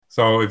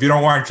So if you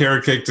don't want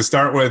carrot cake to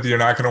start with, you're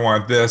not going to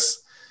want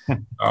this.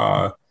 You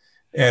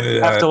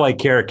have to like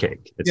carrot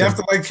cake. You have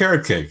to like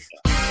carrot cake.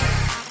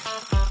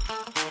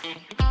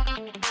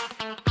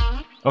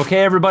 Okay,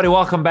 everybody,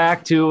 welcome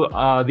back to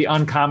the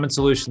Uncommon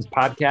Solutions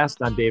podcast.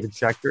 I'm David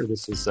Schechter.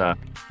 This is going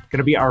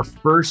to be our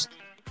first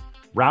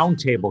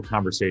roundtable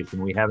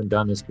conversation. We haven't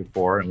done this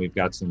before, and we've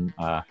got some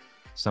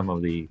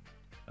of the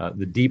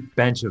deep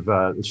bench of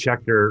the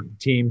Schechter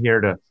team here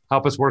to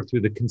help us work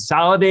through the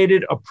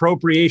Consolidated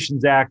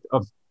Appropriations Act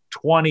of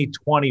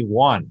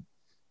 2021,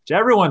 which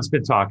everyone's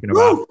been talking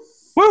about.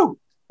 Woo! It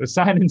was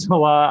signed into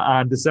law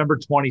on December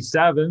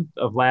 27th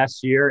of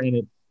last year, and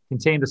it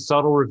contained a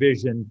subtle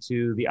revision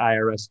to the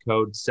IRS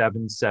Code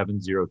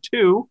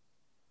 7702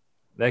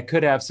 that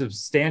could have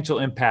substantial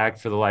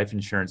impact for the life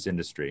insurance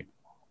industry.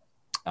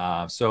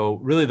 So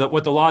really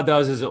what the law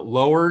does is it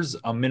lowers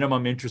a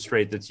minimum interest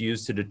rate that's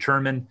used to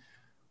determine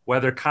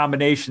whether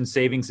combination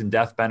savings and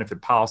death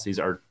benefit policies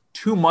are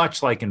too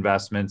much like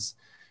investments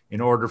in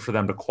order for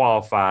them to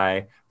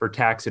qualify for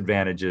tax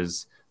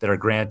advantages that are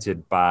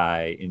granted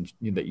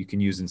that you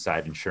can use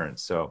inside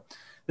insurance. So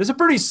this is a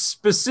pretty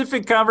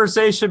specific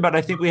conversation, but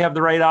I think we have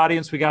the right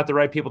audience. We got the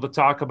right people to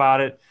talk about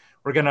it.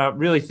 We're going to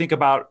really think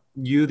about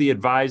you, the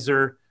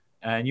advisor,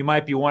 and you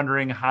might be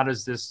wondering, how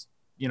does this,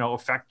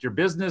 affect your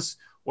business?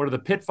 What are the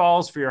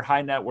pitfalls for your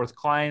high net worth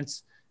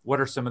clients? What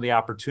are some of the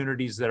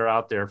opportunities that are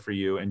out there for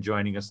you? And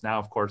joining us now,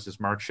 of course, is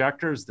Mark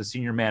Schechter, is the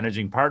Senior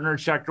Managing Partner at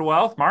Schechter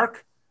Wealth.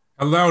 Mark.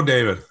 Hello,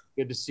 David.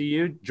 Good to see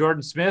you.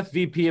 Jordan Smith,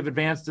 VP of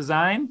Advanced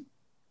Design.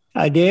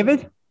 Hi,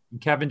 David.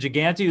 And Kevin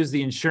Gigante, who's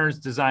the Insurance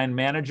Design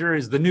Manager,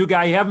 is the new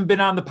guy. You haven't been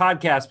on the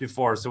podcast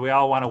before, so we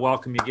all want to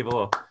welcome you. Give a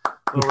little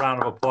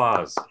round of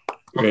applause.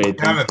 Great.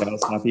 Thanks, guys.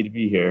 Happy to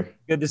be here.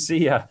 Good to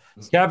see you.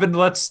 Kevin,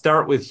 let's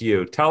start with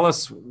you. Tell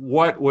us,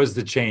 what was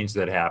the change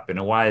that happened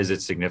and why is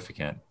it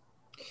significant?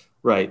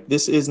 Right.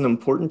 This is an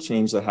important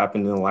change that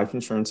happened in the life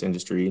insurance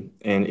industry,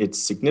 and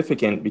it's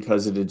significant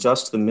because it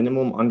adjusts the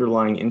minimum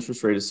underlying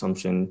interest rate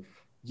assumption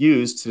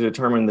used to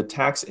determine the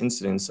tax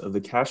incidence of the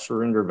cash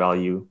surrender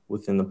value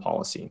within the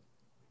policy.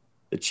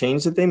 The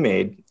change that they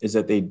made is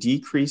that they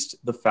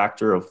decreased the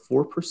factor of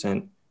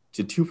 4%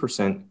 to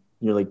 2%,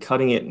 nearly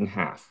cutting it in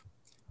half.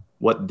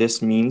 What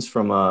this means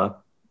from a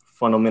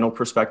fundamental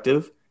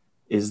perspective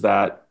is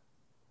that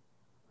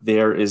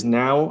there is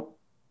now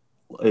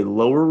a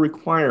lower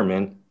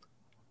requirement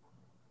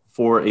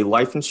for a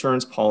life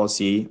insurance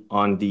policy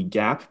on the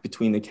gap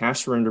between the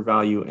cash surrender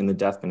value and the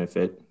death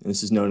benefit. And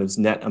this is known as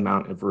net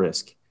amount of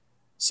risk.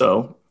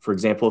 So, for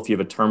example, if you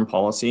have a term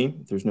policy,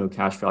 there's no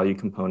cash value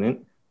component.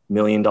 $1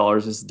 million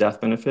is the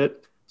death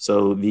benefit.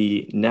 So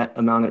the net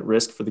amount at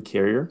risk for the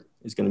carrier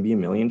is going to be $1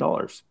 million.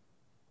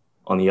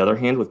 On the other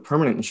hand, with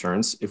permanent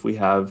insurance, if we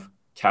have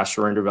cash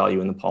surrender value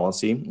in the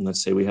policy, and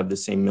let's say we have the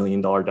same $1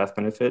 million death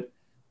benefit,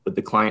 but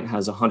the client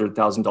has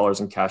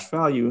 $100,000 in cash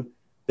value,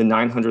 the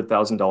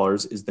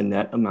 $900,000 is the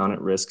net amount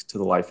at risk to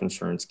the life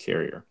insurance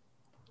carrier.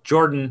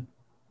 Jordan,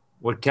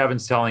 what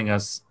Kevin's telling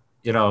us,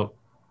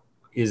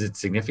 is it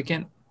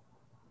significant?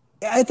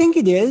 I think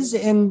it is.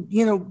 And,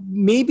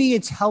 maybe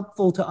it's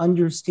helpful to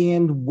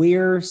understand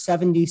where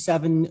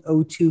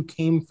 7702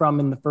 came from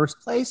in the first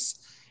place.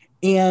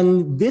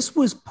 And this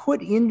was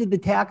put into the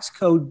tax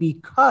code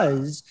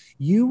because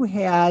you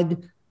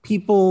had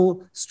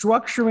people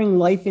structuring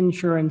life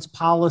insurance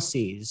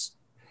policies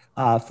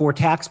for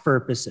tax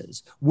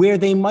purposes, where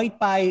they might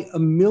buy $1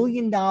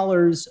 million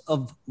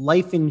of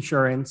life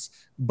insurance,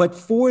 but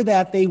for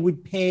that they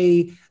would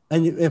pay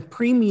a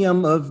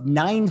premium of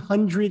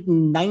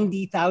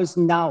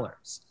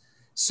 $990,000.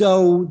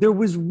 So there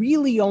was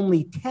really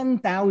only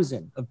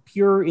 $10,000 of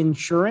pure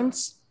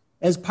insurance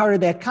as part of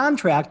that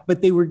contract,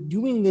 but they were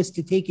doing this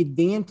to take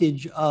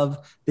advantage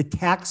of the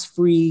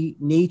tax-free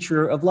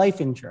nature of life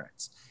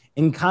insurance.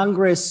 And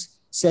Congress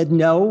said,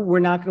 no, we're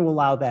not going to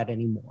allow that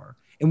anymore.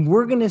 And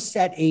we're going to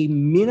set a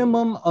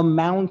minimum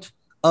amount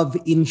of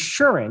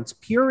insurance,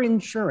 pure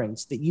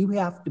insurance, that you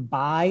have to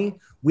buy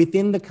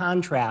within the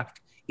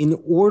contract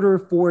in order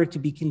for it to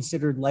be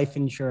considered life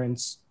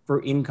insurance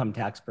for income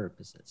tax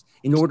purposes,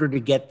 in order to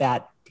get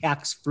that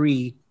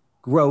tax-free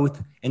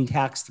growth and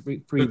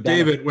tax-free benefit.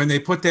 David, when they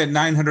put that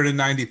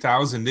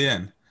 $990,000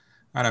 in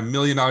on $1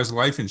 million of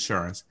life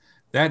insurance,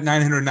 that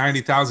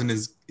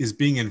 $990,000 is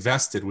being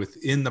invested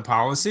within the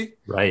policy.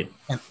 Right.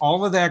 And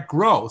all of that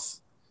growth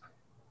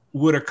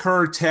would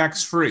occur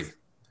tax-free.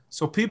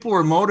 So people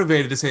were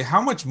motivated to say,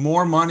 how much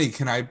more money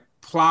can I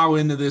plow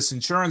into this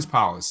insurance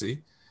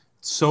policy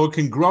so it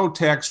can grow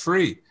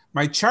tax-free?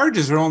 My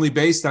charges are only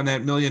based on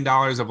that $1 million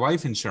of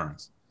life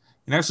insurance.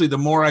 And actually, the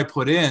more I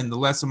put in, the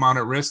less amount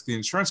at risk the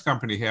insurance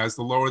company has,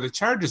 the lower the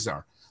charges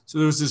are. So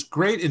there was this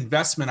great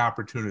investment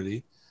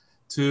opportunity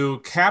to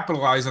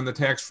capitalize on the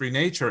tax-free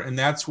nature. And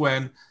that's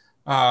when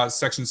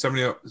Section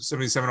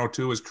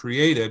 7702 was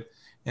created.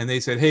 And they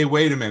said, hey,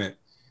 wait a minute.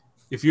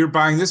 If you're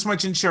buying this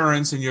much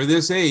insurance and you're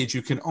this age,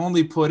 you can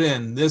only put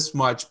in this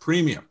much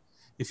premium.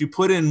 If you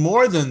put in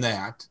more than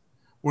that,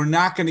 we're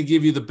not going to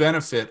give you the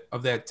benefit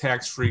of that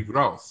tax-free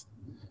growth.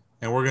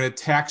 and we're going to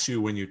tax you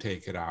when you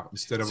take it out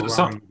instead of So,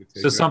 allowing you to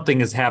take it out. something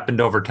has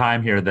happened over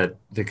time here that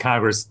the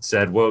Congress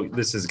said, well,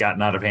 this has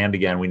gotten out of hand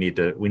again. We need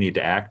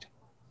to act.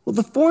 Well,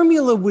 the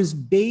formula was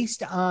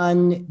based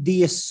on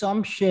the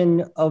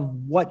assumption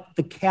of what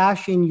the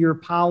cash in your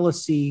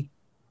policy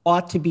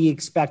ought to be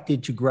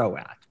expected to grow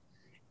at.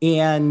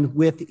 And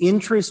with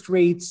interest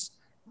rates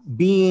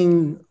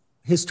being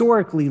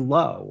historically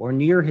low or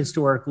near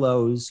historic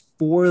lows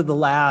for the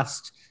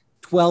last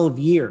 12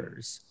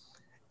 years,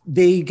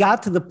 they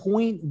got to the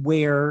point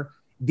where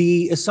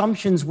the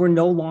assumptions were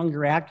no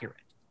longer accurate.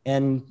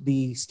 And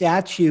the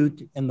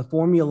statute and the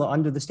formula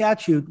under the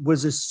statute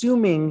was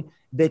assuming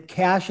that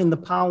cash in the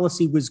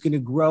policy was going to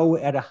grow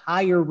at a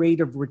higher rate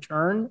of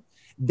return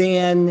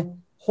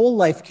than whole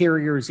life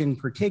carriers in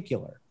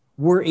particular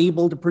were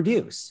able to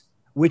produce,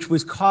 which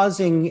was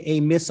causing a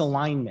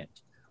misalignment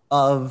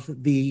of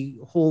the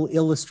whole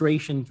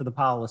illustration for the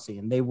policy.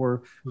 And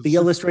the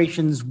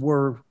illustrations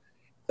were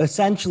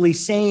essentially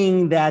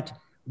saying that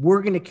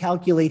we're going to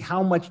calculate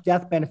how much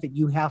death benefit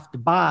you have to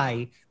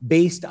buy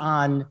based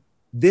on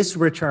this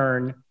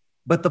return,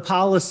 but the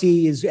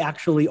policy is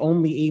actually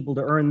only able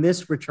to earn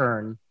this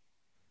return.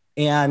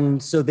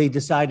 And so they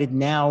decided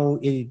now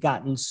it had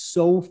gotten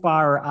so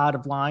far out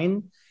of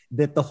line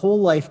that the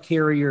whole life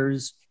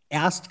carriers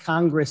asked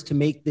Congress to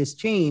make this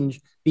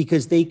change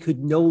because they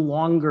could no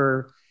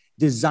longer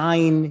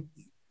design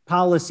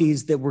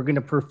policies that were going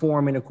to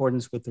perform in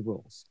accordance with the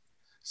rules.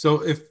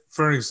 So if,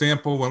 for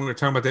example, when we were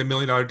talking about that $1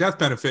 million death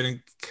benefit,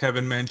 and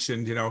Kevin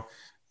mentioned,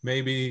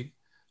 maybe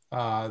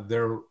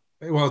Jordan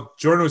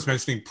was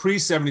mentioning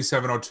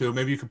pre-7702,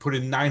 maybe you could put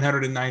in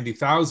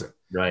 990,000.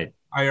 Right.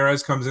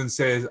 IRS comes in and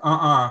says,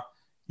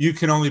 you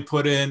can only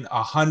put in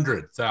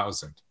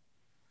 100,000.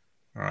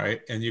 All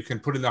right. And you can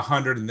put in the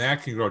 100 and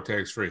that can grow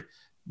tax-free.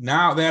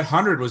 Now that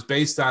 100 was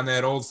based on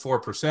that old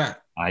 4%.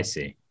 I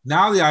see.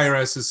 Now the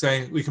IRS is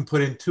saying we can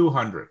put in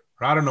 200.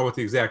 Or I don't know what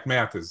the exact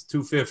math is,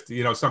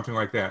 250, something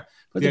like that.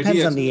 It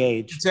depends on the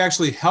age. It's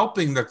actually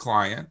helping the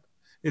client.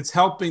 It's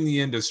helping the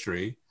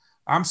industry.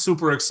 I'm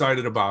super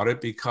excited about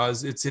it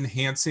because it's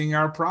enhancing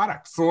our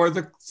product for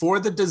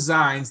the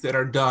designs that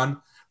are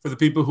done for the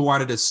people who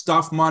wanted to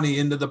stuff money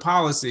into the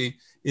policy,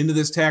 into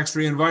this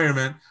tax-free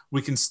environment.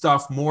 We can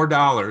stuff more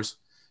dollars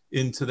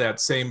into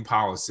that same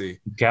policy.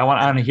 Okay, I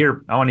want to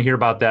hear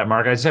about that,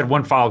 Mark. I just had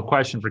one follow-up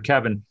question for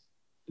Kevin.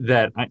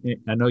 That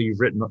I know you've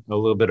written a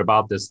little bit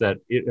about this. That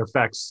it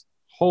affects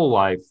whole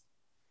life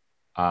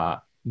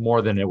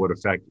more than it would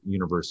affect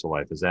universal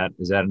life. Is that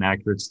an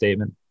accurate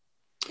statement?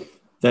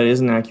 That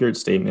is an accurate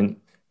statement.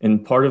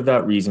 And part of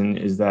that reason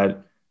is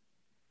that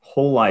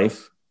whole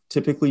life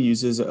typically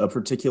uses a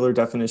particular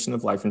definition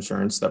of life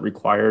insurance that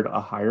required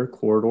a higher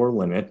corridor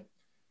limit.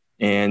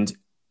 And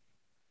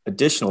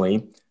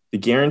additionally, the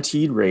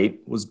guaranteed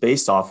rate was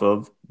based off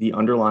of the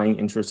underlying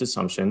interest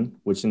assumption,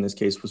 which in this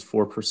case was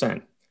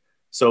 4%.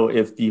 So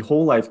if the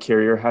whole life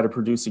carrier had to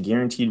produce a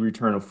guaranteed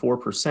return of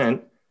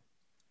 4%,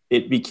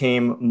 it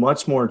became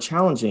much more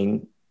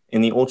challenging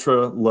in the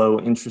ultra low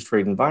interest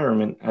rate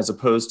environment, as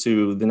opposed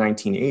to the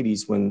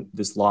 1980s when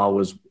this law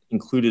was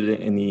included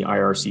in the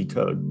IRC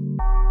code.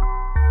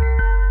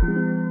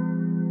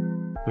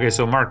 Okay,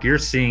 so Mark, you're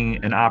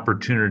seeing an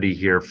opportunity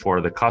here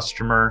for the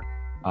customer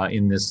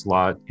in this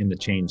law, in the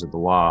change of the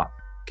law.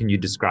 Can you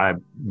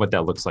describe what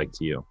that looks like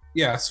to you?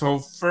 Yeah, so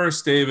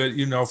first, David,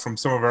 from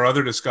some of our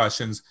other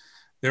discussions,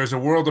 there's a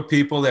world of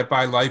people that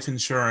buy life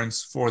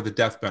insurance for the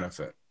death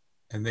benefit.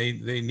 And they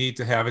need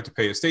to have it to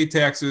pay estate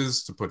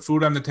taxes, to put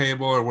food on the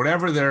table, or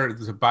whatever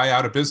to buy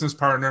out a business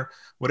partner,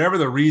 whatever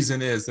the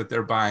reason is that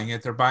they're buying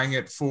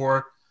it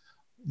for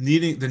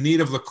the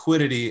need of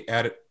liquidity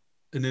at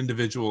an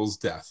individual's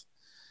death.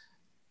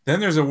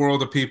 Then there's a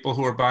world of people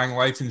who are buying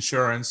life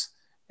insurance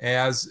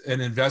as an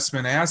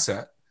investment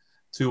asset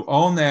to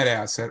own that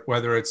asset,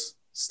 whether it's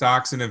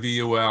stocks in a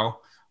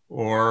VUL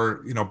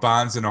or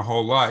bonds in a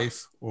whole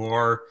life,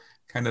 or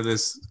kind of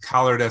this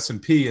collared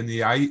S&P in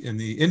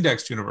the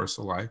indexed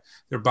universal life.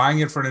 They're buying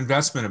it for an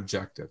investment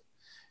objective.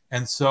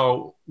 And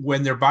so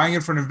when they're buying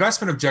it for an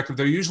investment objective,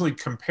 they're usually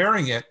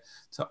comparing it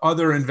to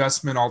other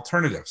investment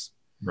alternatives.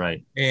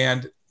 Right.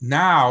 And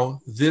now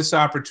this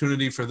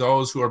opportunity for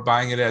those who are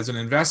buying it as an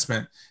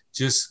investment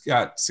just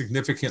got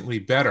significantly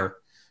better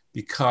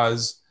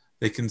because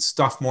they can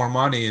stuff more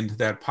money into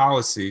that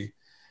policy.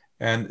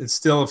 And it's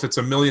still, if it's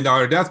 $1 million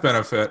death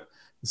benefit,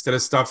 instead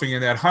of stuffing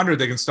in that 100,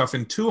 they can stuff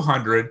in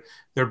 200.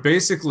 They're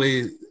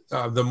basically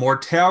the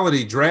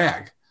mortality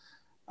drag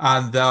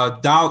on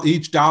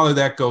each dollar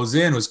that goes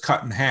in was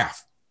cut in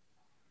half,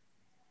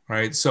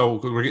 right? So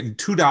we're getting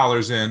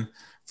 $2 in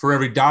for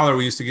every dollar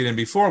we used to get in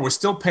before. We're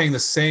still paying the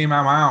same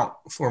amount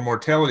for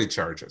mortality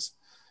charges,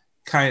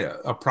 kind of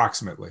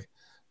approximately.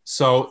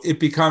 So it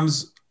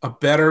becomes a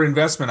better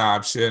investment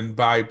option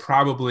by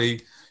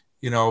probably,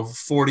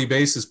 40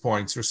 basis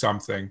points or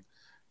something.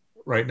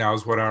 Right now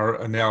is what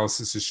our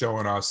analysis is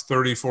showing us,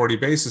 30, 40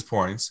 basis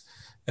points.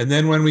 And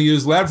then when we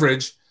use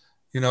leverage,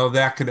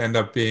 that could end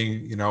up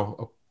being,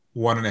 1.5%,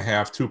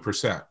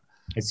 2%.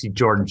 I see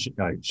Jordan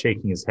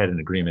shaking his head in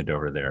agreement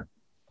over there.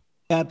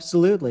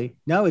 Absolutely.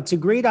 No, it's a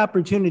great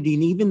opportunity.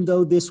 And even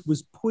though this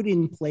was put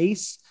in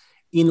place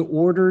in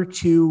order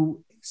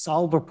to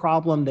solve a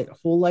problem that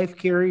whole life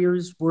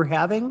carriers were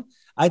having,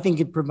 I think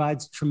it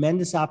provides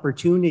tremendous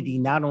opportunity,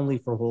 not only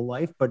for whole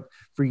life, but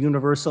for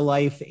universal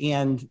life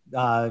and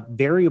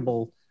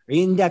variable,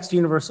 indexed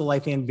universal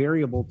life and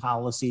variable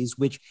policies,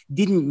 which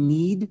didn't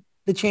need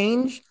the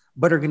change,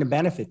 but are going to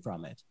benefit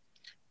from it.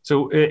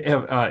 So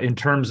in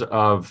terms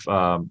of,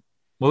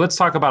 well, let's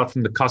talk about it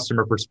from the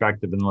customer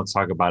perspective, and let's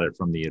talk about it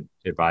from the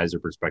advisor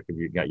perspective.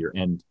 You got your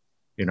end,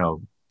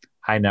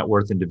 high net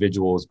worth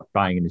individuals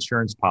buying an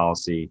insurance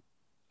policy.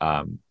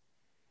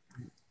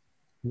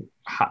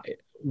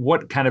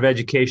 What kind of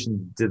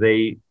education do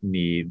they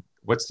need?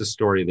 What's the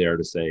story there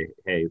to say,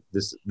 hey,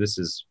 this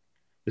is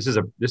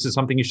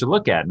something you should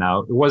look at now?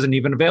 It wasn't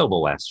even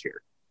available last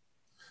year.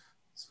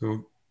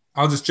 So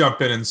I'll just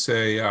jump in and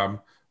say,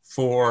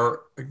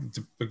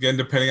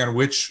 depending on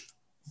which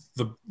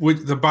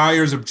the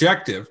buyer's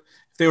objective,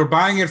 if they were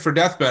buying it for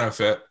death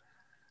benefit,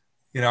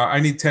 I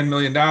need $10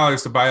 million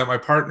to buy out my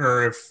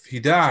partner if he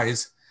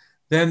dies,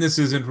 then this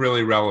isn't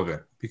really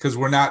relevant, because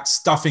we're not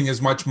stuffing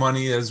as much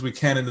money as we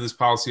can into this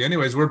policy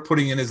anyways. We're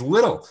putting in as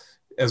little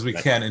as we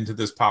can into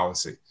this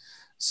policy.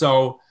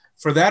 So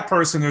for that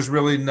person, there's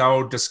really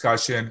no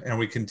discussion, and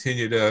we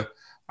continue to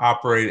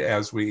operate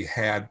as we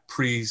had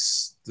pre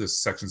this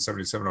Section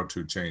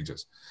 7702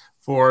 changes.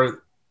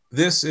 For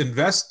this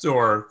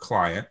investor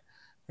client,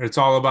 it's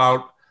all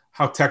about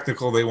how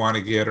technical they want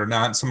to get or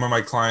not. Some of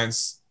my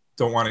clients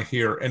don't want to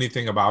hear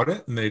anything about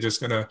it, and they're just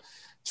going to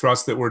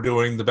trust that we're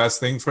doing the best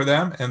thing for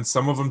them. And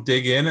some of them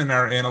dig in and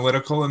are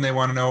analytical, and they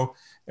want to know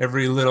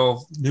every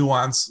little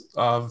nuance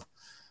of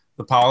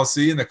the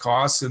policy and the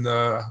costs and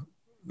the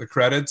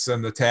credits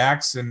and the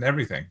tax and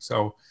everything.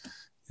 So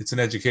it's an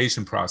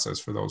education process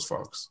for those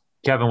folks.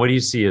 Kevin, what do you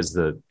see as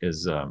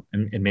and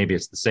maybe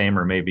it's the same,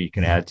 or maybe you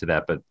can add to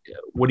that, but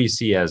what do you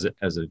see as a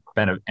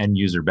end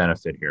user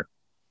benefit here?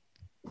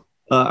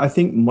 I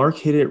think Mark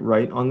hit it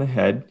right on the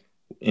head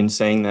in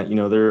saying that,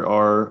 there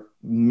are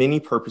many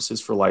purposes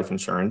for life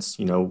insurance.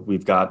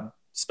 We've got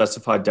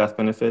specified death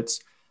benefits,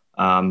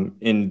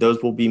 and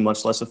those will be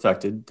much less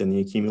affected than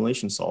the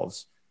accumulation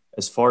solves.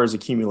 As far as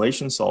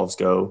accumulation solves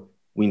go,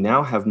 we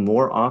now have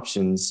more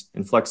options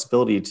and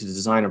flexibility to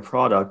design a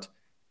product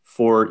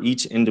for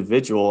each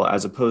individual,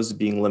 as opposed to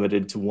being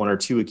limited to one or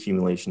two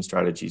accumulation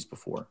strategies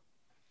before.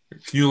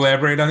 Can you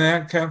elaborate on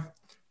that, Kev?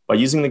 By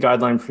using the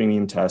guideline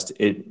premium test,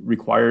 it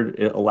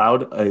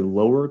allowed a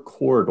lower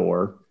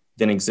corridor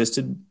than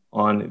existed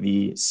on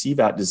the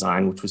CVAT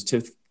design, which was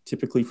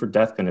typically for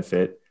death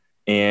benefit.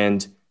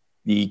 And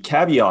the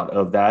caveat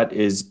of that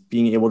is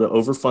being able to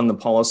overfund the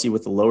policy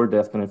with a lower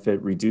death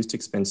benefit, reduced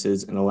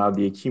expenses, and allowed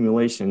the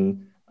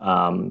accumulation,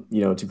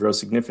 to grow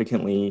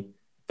significantly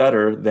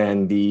better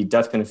than the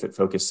death benefit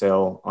focused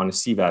sale on a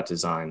CVAT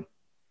design.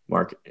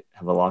 Mark,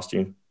 have I lost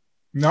you?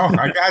 No,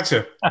 I got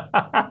you.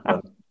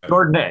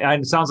 Jordan,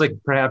 it sounds like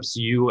perhaps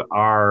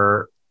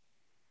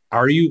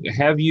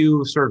have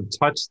you sort of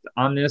touched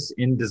on this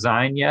in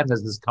design yet?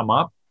 Has this come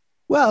up?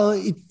 Well,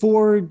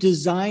 for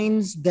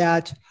designs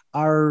that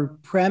are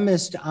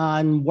premised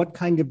on what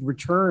kind of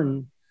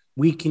return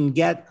we can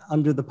get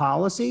under the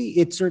policy,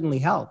 it certainly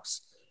helps.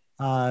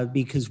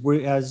 Because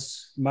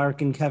as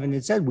Mark and Kevin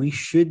had said, we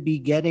should be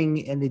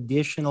getting an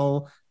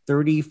additional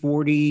 30,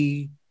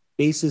 40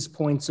 basis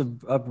points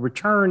of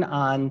return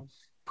on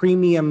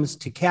premiums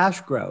to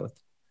cash growth,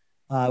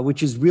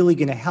 which is really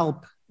going to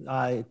help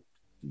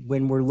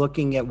when we're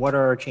looking at what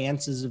are our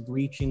chances of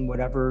reaching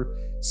whatever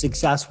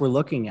success we're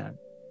looking at.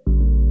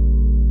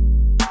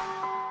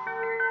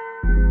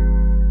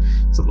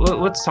 So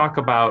let's talk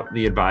about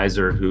the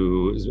advisor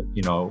who is,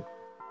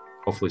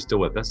 hopefully still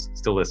with us,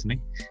 still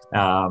listening.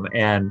 I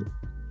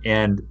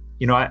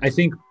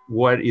think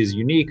what is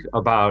unique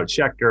about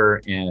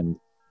Schechter and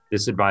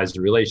this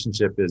advisor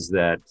relationship is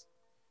that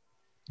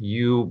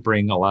you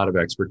bring a lot of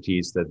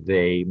expertise that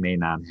they may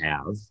not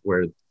have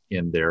where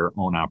in their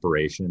own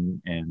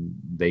operation, and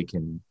they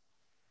can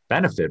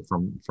benefit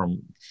from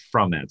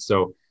that.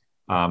 So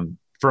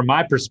from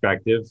my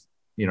perspective,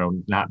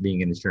 not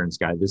being an insurance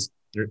guy,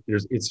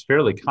 it's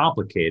fairly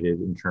complicated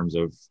in terms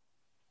of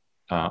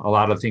a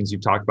lot of things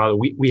you've talked about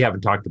that we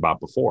haven't talked about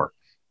before.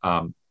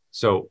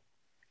 So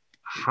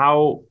I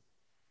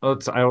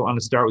want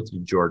to start with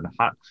you, Jordan.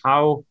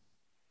 How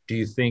do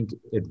you think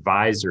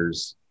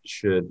advisors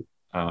should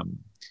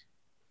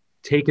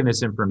take in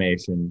this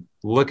information,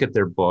 look at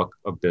their book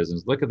of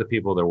business, look at the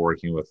people they're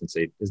working with, and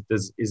say,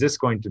 is this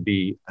going to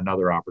be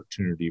another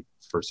opportunity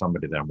for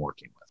somebody that I'm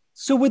working with?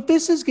 So what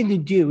this is going to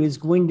do is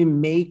going to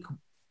make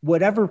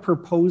whatever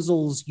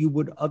proposals you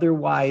would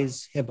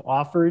otherwise have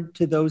offered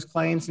to those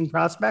clients and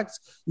prospects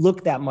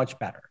look that much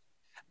better.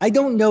 I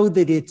don't know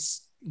that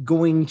it's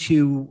going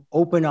to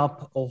open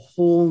up a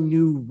whole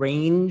new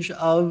range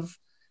of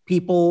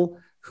people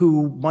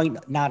who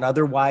might not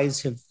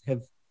otherwise have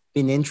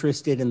been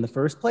interested in the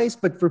first place,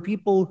 but for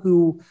people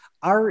who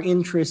are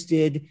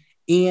interested,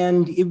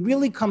 and it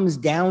really comes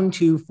down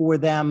to, for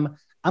them,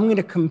 I'm going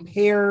to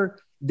compare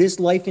this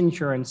life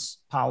insurance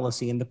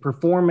policy and the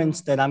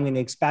performance that I'm going to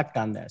expect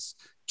on this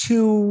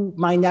to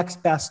my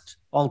next best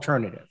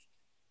alternative.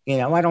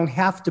 I don't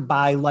have to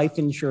buy life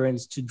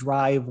insurance to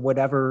drive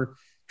whatever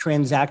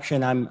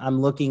transaction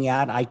I'm looking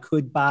at. I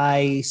could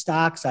buy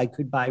stocks, I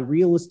could buy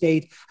real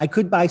estate, I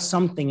could buy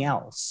something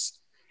else.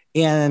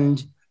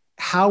 And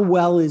how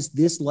well is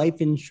this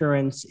life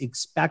insurance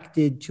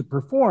expected to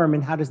perform,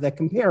 and how does that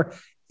compare?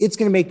 It's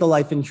going to make the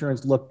life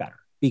insurance look better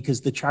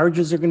because the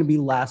charges are going to be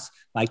less.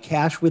 My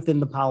cash within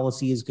the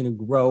policy is going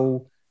to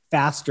grow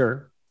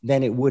faster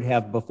than it would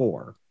have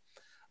before.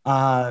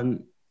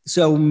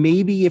 So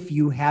maybe if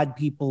you had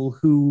people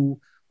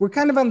who were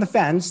kind of on the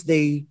fence,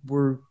 they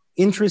were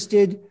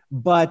interested,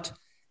 but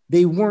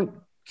they weren't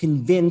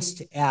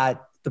convinced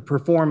at the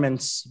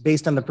performance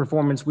based on the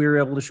performance we were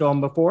able to show them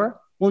before.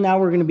 Well, now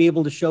we're going to be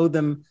able to show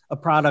them a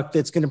product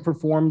that's going to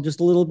perform just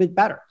a little bit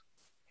better.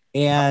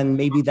 And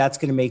maybe that's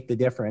going to make the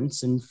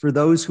difference. And for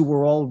those who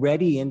were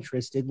already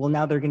interested, well,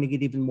 now they're going to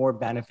get even more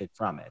benefit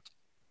from it.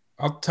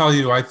 I'll tell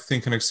you, I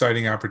think an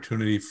exciting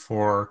opportunity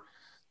for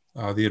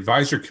the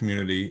advisor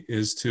community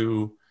is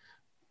to,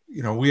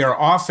 we are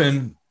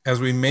often, as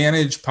we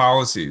manage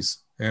policies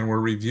and we're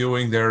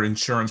reviewing their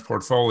insurance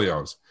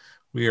portfolios,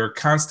 we are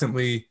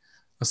constantly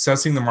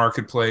assessing the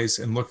marketplace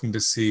and looking to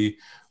see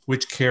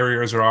which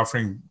carriers are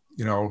offering,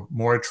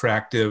 more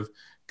attractive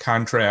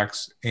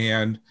contracts.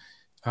 And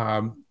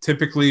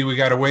typically we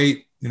got to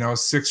wait,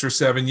 6 or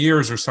 7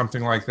 years or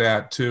something like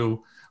that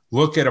to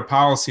look at a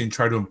policy and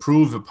try to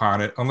improve upon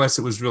it, unless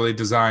it was really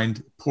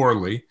designed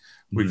poorly.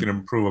 We can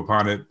improve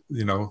upon it,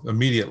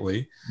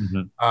 immediately.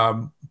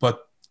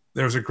 But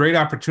there's a great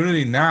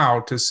opportunity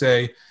now to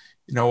say,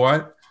 you know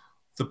what,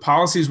 the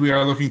policies we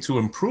are looking to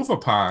improve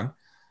upon,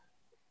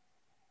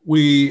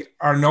 we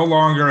are no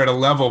longer at a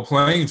level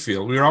playing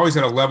field. We were always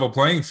at a level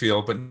playing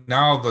field, but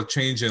now the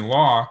change in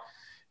law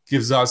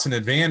gives us an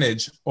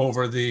advantage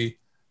over the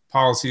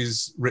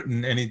policies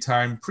written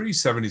anytime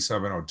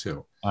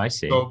pre-7702. I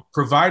see. So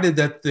provided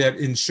that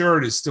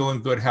insured is still in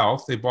good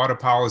health, they bought a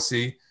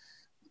policy,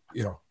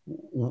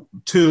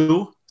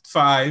 2,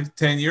 5,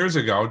 10 years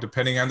ago,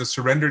 depending on the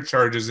surrender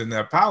charges in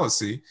that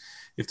policy,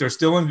 if they're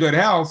still in good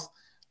health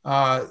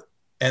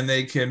and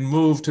they can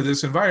move to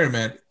this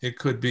environment, it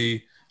could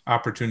be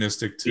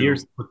opportunistic to.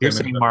 You're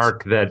saying,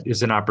 Mark, that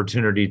is an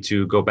opportunity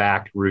to go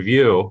back,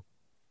 review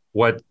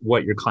what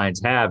your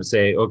clients have,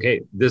 say,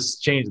 okay, this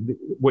change,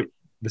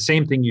 the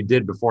same thing you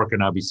did before can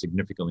now be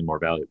significantly more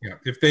valuable. Yeah.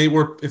 If they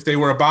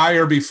were a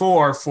buyer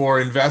before for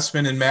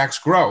investment in max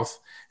growth,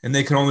 and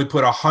they can only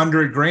put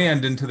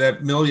 $100,000 into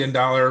that $1 million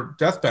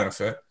death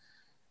benefit,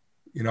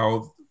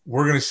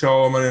 we're going to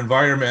show them an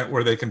environment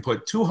where they can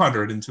put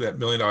 $200 into that $1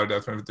 million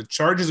death benefit. The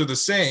charges are the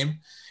same,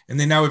 and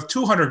they now have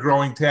 $200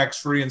 growing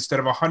tax-free instead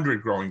of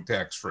 $100 growing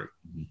tax-free.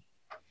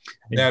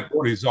 And that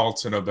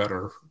results in a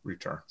better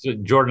return. So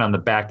Jordan, on the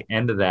back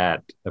end of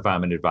that, if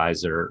I'm an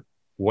advisor,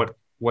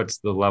 what's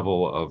the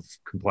level of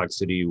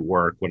complexity,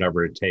 work,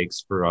 whatever it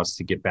takes for us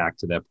to get back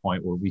to that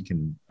point where we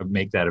can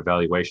make that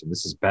evaluation?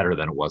 This is better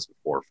than it was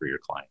before for your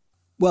client.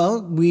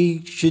 Well,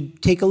 we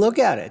should take a look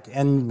at it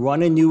and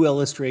run a new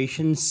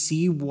illustration,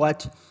 see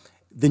what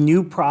the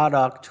new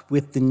product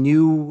with the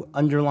new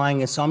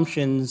underlying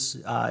assumptions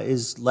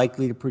is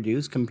likely to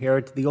produce, compare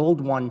it to the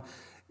old one.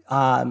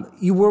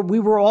 We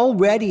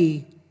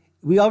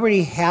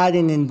already had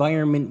an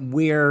environment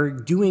where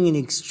doing an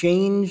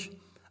exchange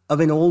of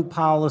an old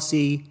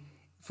policy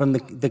from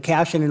the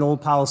cash in an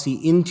old policy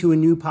into a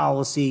new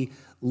policy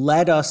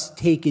let us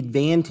take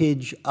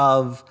advantage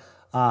of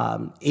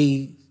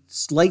a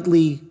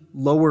slightly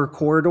lower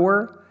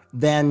corridor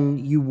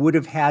than you would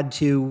have had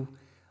to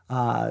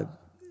have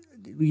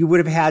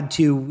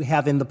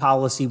in the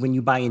policy when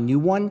you buy a new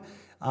one.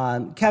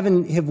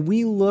 Kevin, have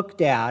we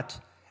looked at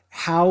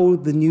how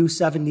the new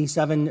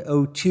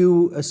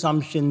 7702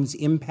 assumptions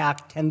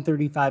impact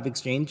 1035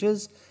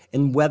 exchanges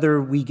and whether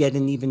we get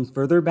an even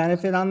further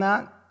benefit on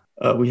that?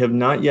 We have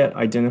not yet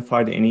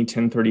identified any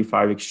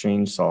 1035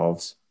 exchange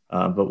solves,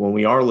 but when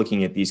we are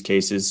looking at these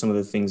cases, some of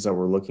the things that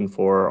we're looking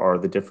for are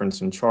the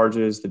difference in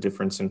charges, the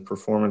difference in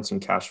performance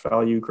and cash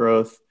value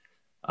growth,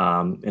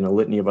 and a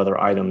litany of other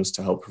items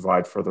to help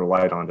provide further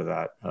light onto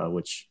that,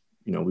 which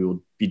we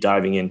will be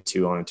diving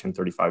into on a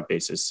 1035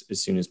 basis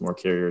as soon as more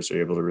carriers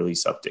are able to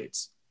release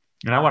updates.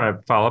 And I want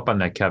to follow up on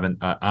that, Kevin,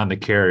 on the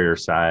carrier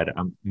side.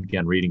 I'm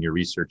again reading your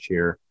research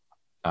here.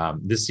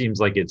 This seems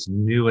like it's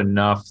new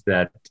enough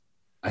that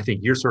I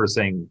think you're sort of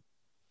saying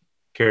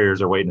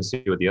carriers are waiting to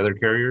see what the other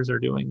carriers are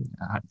doing.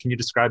 Can you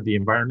describe the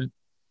environment?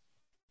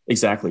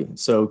 Exactly.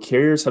 So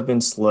carriers have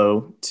been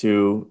slow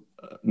to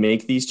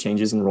make these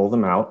changes and roll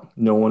them out.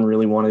 No one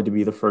really wanted to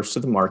be the first to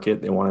the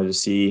market. They wanted to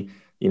see,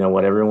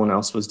 what everyone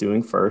else was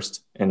doing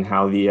first and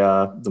how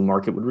the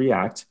market would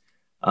react.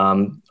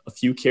 A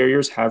few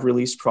carriers have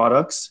released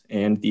products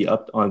and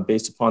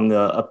based upon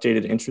the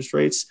updated interest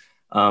rates.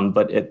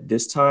 But at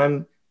this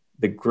time,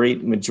 the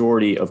great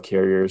majority of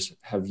carriers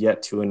have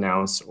yet to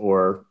announce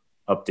or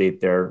update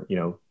their,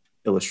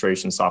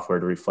 illustration software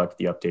to reflect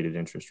the updated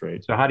interest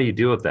rate. So how do you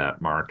deal with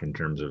that, Mark, in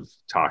terms of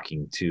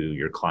talking to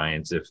your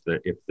clients if the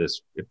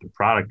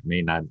product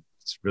may not,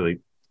 it's really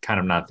kind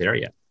of not there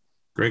yet?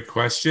 Great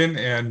question.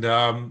 And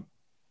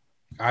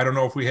I don't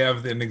know if we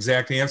have an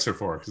exact answer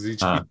for it because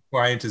each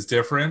client is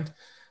different.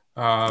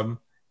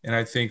 And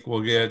I think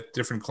we'll get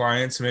different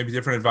clients and maybe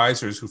different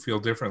advisors who feel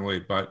differently.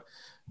 But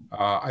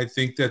I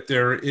think that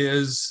there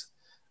is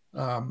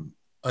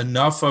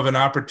enough of an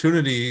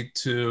opportunity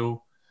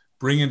to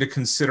bring into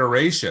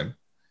consideration,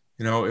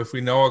 if we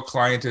know a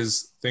client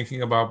is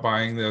thinking about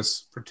buying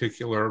this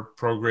particular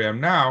program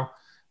now,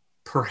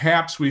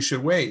 perhaps we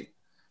should wait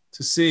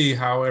to see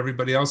how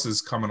everybody else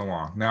is coming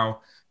along.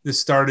 Now, this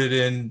started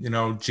in,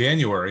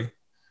 January,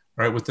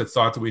 right, with the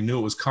thought that we knew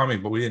it was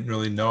coming, but we didn't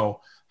really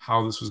know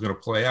how this was going to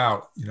play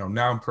out.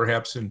 Now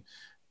perhaps in,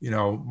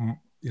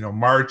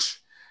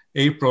 March,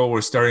 April,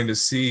 we're starting to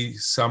see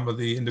some of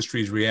the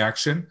industry's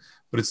reaction,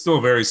 but it's still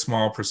a very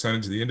small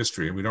percentage of the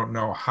industry. And we don't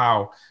know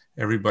how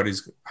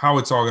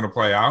it's all going to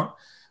play out,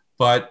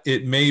 but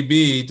it may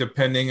be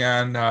depending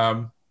on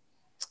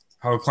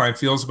how a client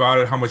feels about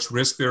it, how much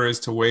risk there is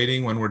to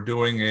waiting. When we're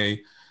doing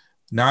a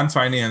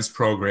non-finance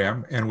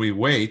program and we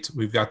wait,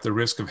 we've got the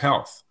risk of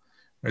health.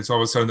 Right? So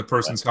all of a sudden the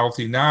person's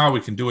healthy now, we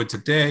can do it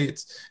today.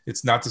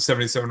 It's not the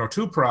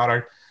 7702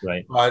 product,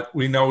 right? But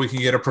we know we can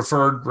get a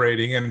preferred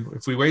rating. And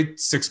if we wait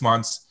 6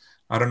 months,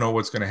 I don't know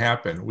what's going to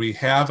happen. We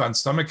have on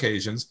some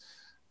occasions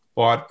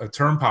bought a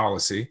term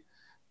policy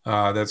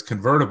that's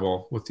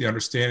convertible with the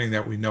understanding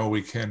that we know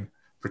we can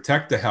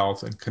protect the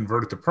health and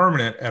convert it to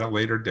permanent at a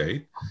later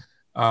date.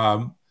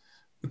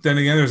 But then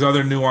again, there's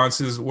other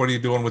nuances. What are you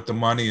doing with the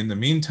money in the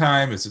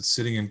meantime? Is it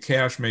sitting in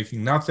cash,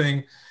 making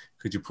nothing?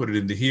 Could you put it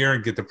into here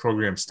and get the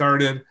program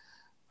started?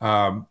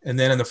 And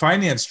then in the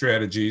finance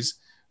strategies,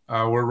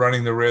 we're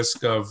running the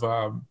risk of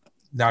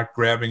not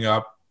grabbing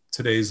up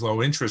today's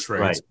low interest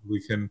rates. Right.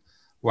 We can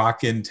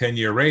lock in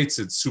 10-year rates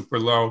at super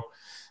low,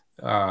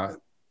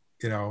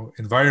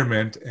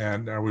 environment.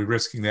 And are we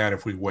risking that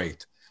if we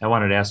wait? I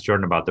wanted to ask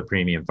Jordan about the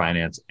premium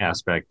finance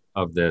aspect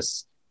of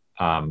this.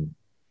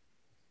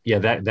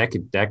 That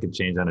could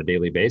change on a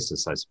daily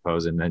basis, I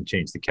suppose, and then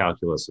change the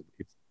calculus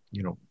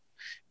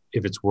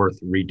if it's worth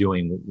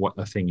redoing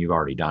a thing you've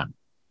already done.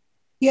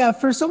 Yeah,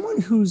 for someone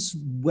who's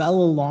well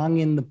along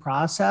in the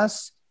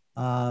process,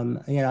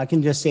 I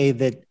can just say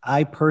that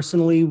I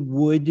personally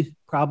would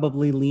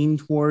probably lean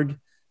toward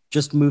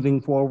just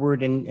moving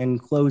forward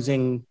and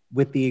closing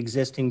with the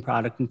existing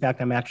product. In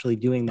fact, I'm actually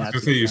doing that.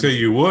 You say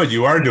you would.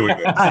 You are doing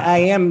that. I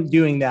am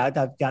doing that.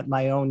 I've got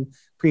my own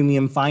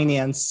premium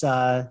finance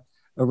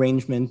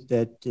arrangement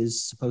that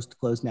is supposed to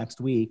close next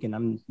week, and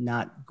I'm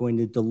not going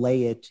to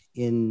delay it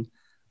in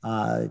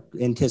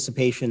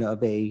anticipation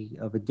of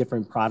a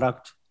different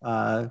product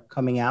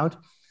coming out.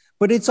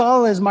 But it's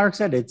all, as Mark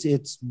said,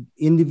 it's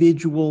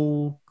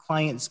individual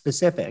client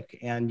specific,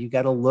 and you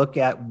got to look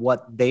at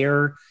what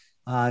their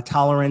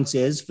tolerance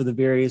is for the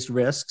various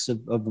risks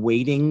of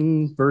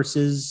waiting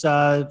versus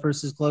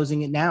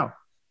closing it now.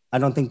 I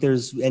don't think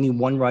there's any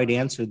one right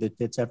answer that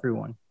fits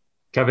everyone.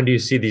 Kevin, do you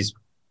see these?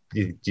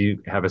 Do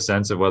you have a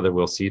sense of whether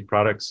we'll see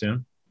products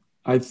soon?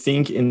 I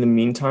think in the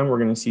meantime, we're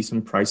going to see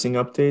some pricing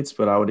updates,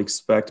 but I would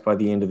expect by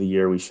the end of the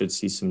year, we should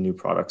see some new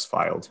products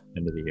filed.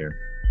 End of the year.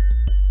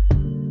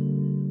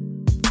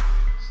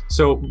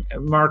 So,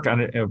 Mark,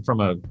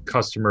 from a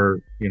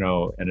customer,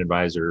 and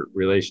advisor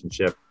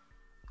relationship,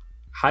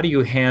 how do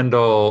you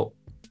handle,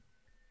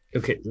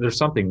 okay, there's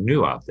something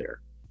new out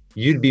there.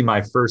 You'd be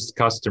my first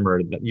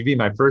customer. You'd be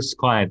my first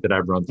client that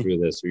I've run through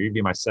this, or you'd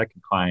be my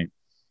second client.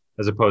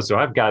 As opposed to,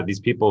 I've got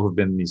these people who've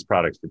been in these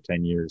products for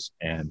 10 years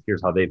and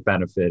here's how they've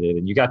benefited.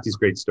 And you got these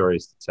great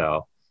stories to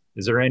tell.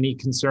 Is there any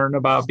concern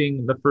about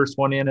being the first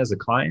one in as a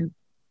client?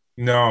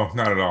 No,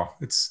 not at all.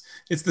 It's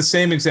the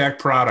same exact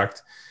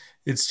product.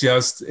 It's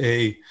just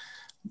a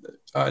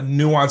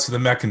nuance of the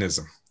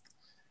mechanism.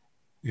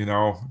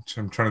 I'm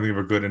trying to think of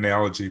a good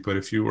analogy, but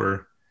if you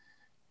were,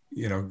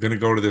 going to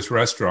go to this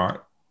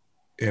restaurant,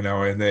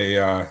 and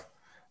they,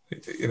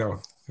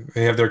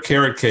 they have their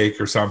carrot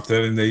cake or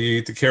something and they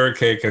eat the carrot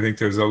cake. I think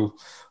there's a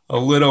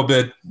little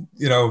bit,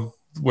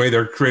 way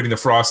they're creating the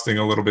frosting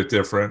a little bit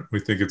different. We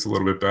think it's a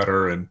little bit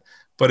better,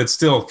 but it's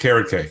still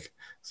carrot cake.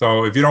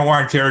 So if you don't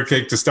want carrot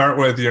cake to start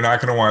with, you're not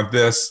going to want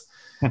this.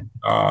 You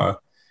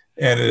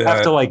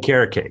have to like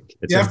carrot cake.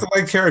 You have to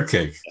like carrot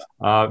cake.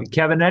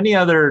 Kevin, any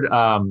other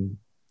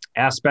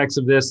aspects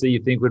of this that you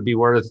think would be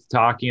worth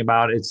talking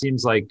about? It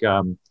seems like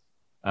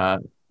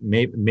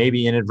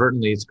maybe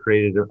inadvertently it's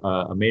created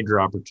a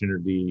major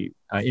opportunity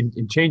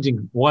in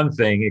changing one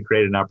thing. It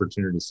created an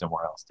opportunity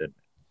somewhere else, didn't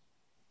it?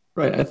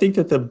 Right. I think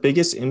that the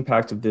biggest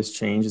impact of this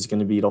change is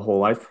going to be to whole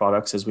life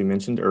products, as we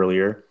mentioned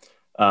earlier.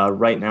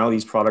 Right now,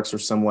 these products are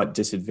somewhat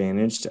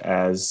disadvantaged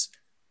as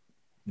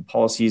the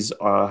policies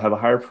have a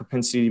higher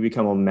propensity to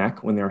become a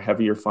MEC when they're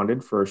heavier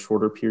funded for a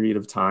shorter period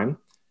of time.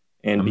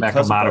 And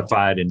because a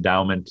modified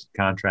endowment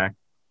contract.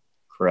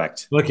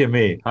 Correct. Look at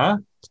me, huh?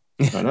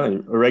 I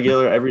know, a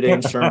regular everyday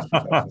insurance.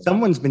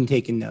 Someone's been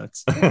taking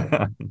notes.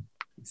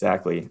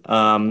 Exactly.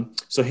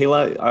 So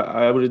Hala,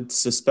 I would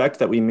suspect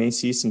that we may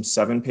see some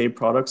 7-pay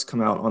products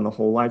come out on the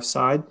whole life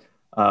side,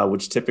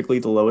 which typically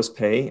the lowest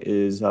pay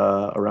is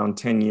around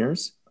 10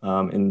 years.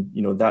 And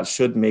that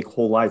should make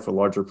whole life a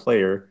larger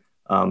player,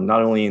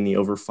 not only in the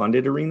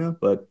overfunded arena,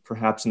 but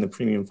perhaps in the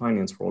premium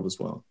finance world as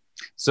well.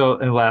 So,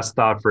 and last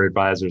thought for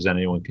advisors,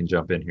 anyone can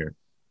jump in here.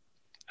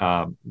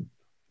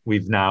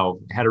 We've now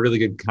had a really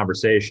good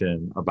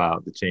conversation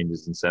about the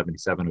changes in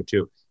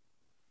 7702.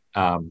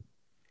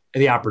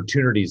 The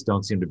opportunities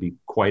don't seem to be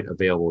quite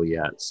available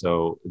yet.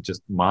 So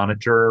just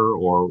monitor,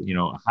 or,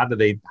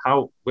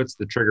 what's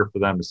the trigger for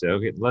them to say,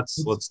 okay,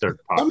 let's start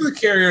talking. Some of the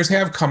carriers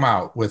have come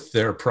out with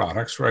their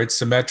products, right?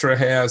 Symetra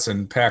has,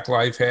 and Pac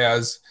Life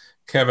has.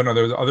 Kevin, are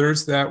there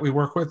others that we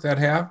work with that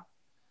have?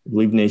 I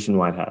believe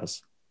Nationwide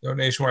has. No,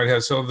 Nationwide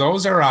has. So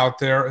those are out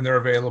there and they're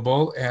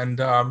available.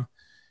 And,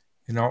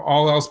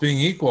 all else being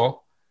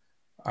equal,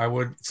 I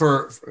would,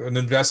 for an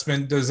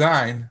investment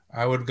design,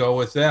 I would go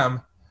with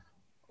them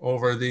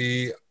over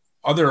the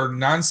other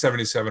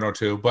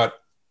non-7702,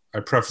 but I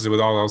preface it with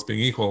all else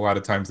being equal. A lot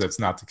of times that's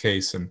not the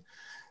case, and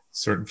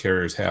certain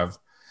carriers have,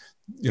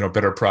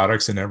 better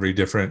products in every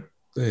different,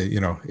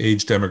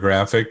 age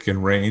demographic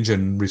and range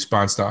and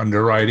response to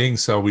underwriting.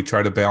 So we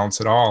try to balance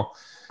it all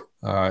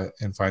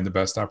and find the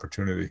best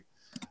opportunity.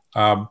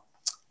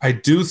 I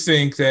do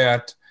think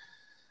that,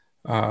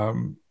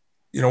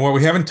 what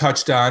we haven't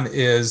touched on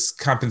is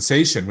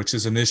compensation, which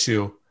is an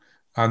issue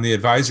on the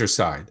advisor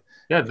side.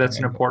 Yeah, that's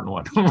an important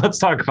one. Let's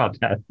talk about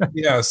that.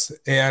 Yes.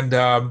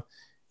 And,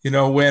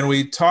 when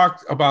we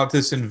talk about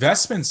this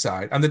investment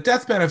side, on the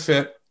death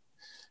benefit,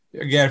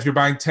 again, if you're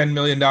buying $10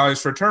 million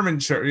for term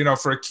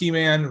insurance, for a key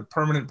man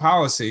permanent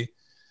policy,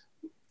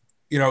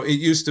 it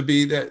used to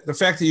be that the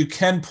fact that you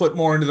can put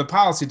more into the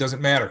policy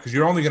doesn't matter because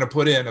you're only going to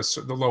put in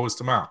the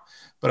lowest amount.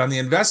 But on the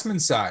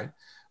investment side,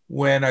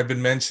 when I've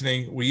been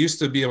mentioning, we used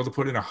to be able to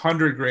put in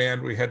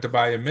 $100,000, we had to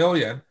buy $1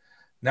 million.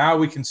 Now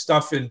we can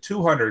stuff in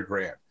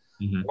 $200,000.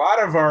 Mm-hmm. A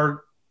lot of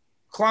our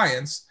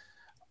clients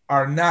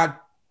are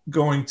not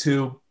going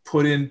to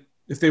put in,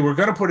 if they were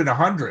going to put in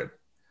 100,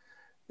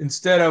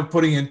 instead of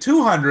putting in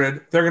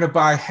 200, they're going to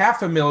buy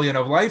 $500,000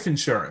 of life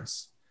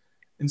insurance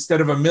instead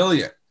of $1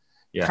 million.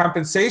 Yeah.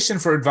 Compensation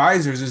for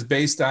advisors is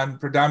based on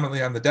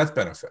predominantly on the death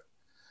benefit.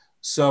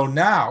 So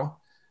now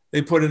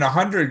they put in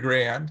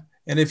 $100,000,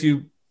 and if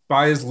you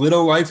buy as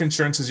little life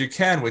insurance as you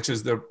can, which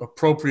is the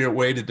appropriate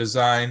way to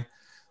design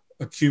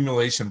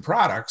accumulation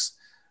products,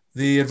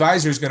 the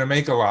advisor is going to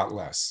make a lot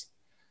less.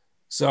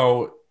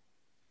 So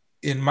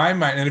in my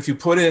mind, and if you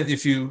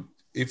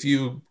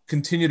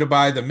continue to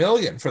buy the $1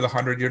 million for the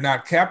 100, you're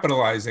not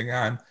capitalizing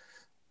on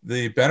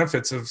the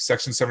benefits of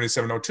Section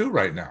 7702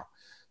 right now.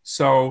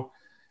 So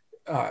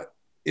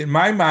in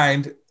my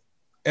mind,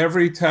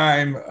 every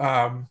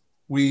time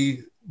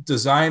we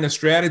design a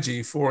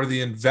strategy for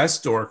the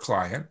investor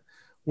client,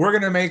 we're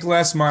going to make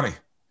less money.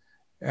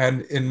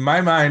 And in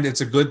my mind, it's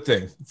a good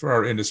thing for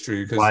our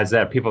industry. Why is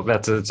that?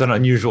 It's an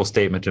unusual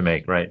statement to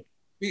make, right?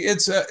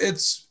 We're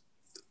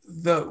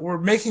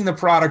making the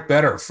product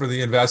better for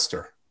the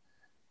investor,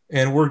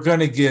 and we're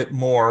going to get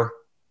more.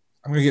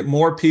 I'm going to get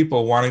more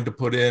people wanting to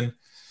put in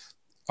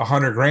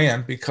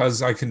 $100,000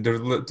 because I can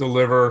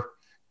deliver,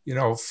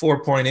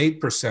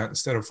 4.8%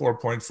 instead of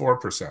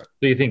 4.4%. So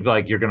you think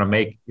like you're going to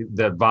make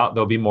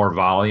there'll be more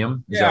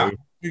volume? You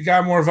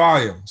got more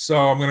volume. So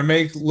I'm going to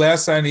make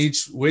less on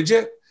each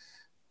widget.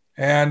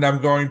 And I'm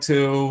going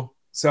to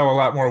sell a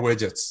lot more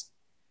widgets,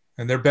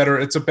 and they're better.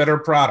 It's a better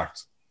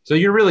product. So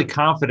you're really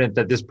confident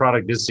that this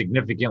product is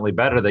significantly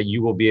better, that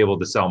you will be able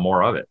to sell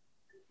more of it.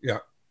 Yeah.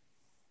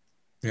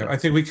 I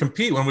think we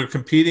compete when we're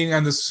competing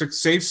on the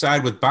safe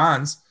side with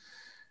bonds,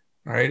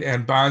 right?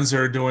 And bonds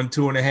are doing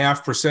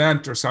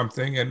 2.5% or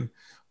something, and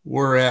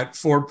we're at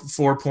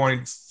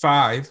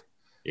 4.5.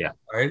 Yeah.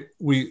 Right.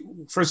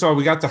 First of all,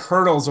 we got the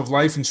hurdles of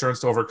life insurance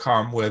to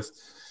overcome with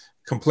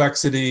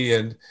complexity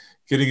and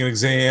getting an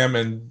exam,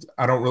 and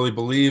I don't really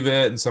believe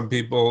it. And some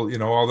people,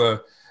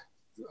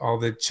 all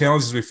the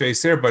challenges we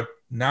face there. But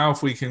now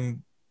if we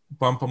can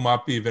bump them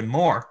up even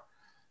more,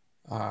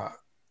 we're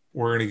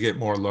going to get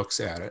more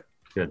looks at it.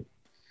 Good.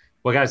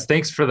 Well, guys,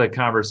 thanks for the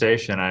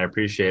conversation. I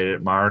appreciate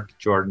it. Mark,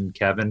 Jordan,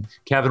 Kevin.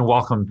 Kevin,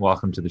 welcome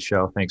to the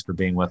show. Thanks for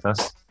being with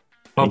us.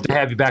 Hope to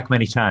have you back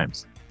many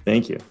times.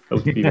 Thank you.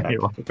 Hope to be back.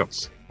 You're welcome.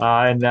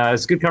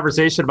 It's a good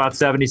conversation about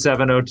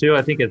 7702.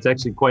 I think it's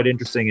actually quite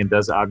interesting and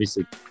does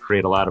obviously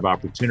create a lot of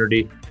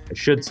opportunity. I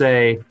should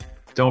say,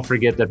 don't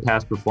forget that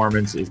past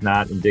performance is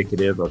not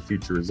indicative of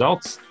future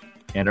results,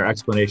 and our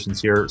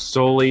explanations here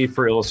solely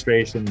for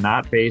illustration,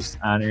 not based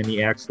on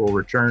any actual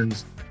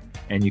returns.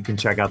 And you can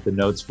check out the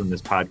notes from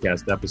this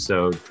podcast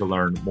episode to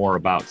learn more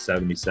about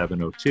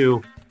 7702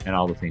 and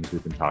all the things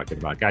we've been talking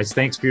about. Guys,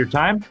 thanks for your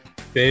time.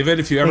 David,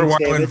 if you ever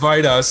want to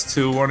invite us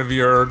to one of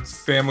your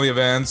family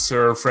events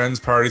or friends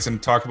parties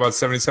and talk about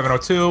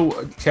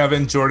 7702,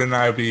 Kevin, Jordan, and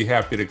I would be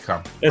happy to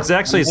come. It's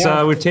actually,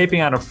 we're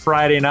taping on a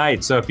Friday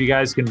night. So if you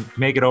guys can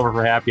make it over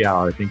for happy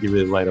hour, I think you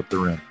really light up the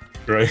room.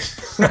 Great.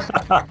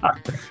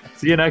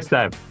 See you next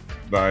time.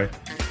 Bye.